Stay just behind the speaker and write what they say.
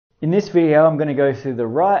In this video, I'm going to go through the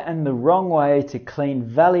right and the wrong way to clean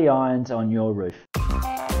valley irons on your roof.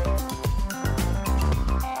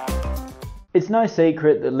 It's no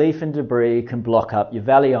secret that leaf and debris can block up your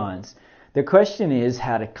valley irons. The question is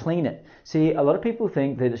how to clean it. See, a lot of people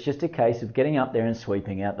think that it's just a case of getting up there and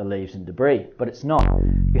sweeping out the leaves and debris, but it's not.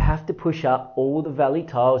 You have to push up all the valley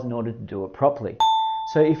tiles in order to do it properly.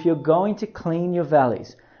 So if you're going to clean your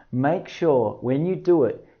valleys, make sure when you do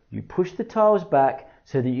it, you push the tiles back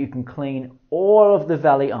so that you can clean all of the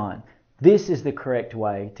valley iron. This is the correct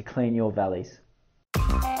way to clean your valleys.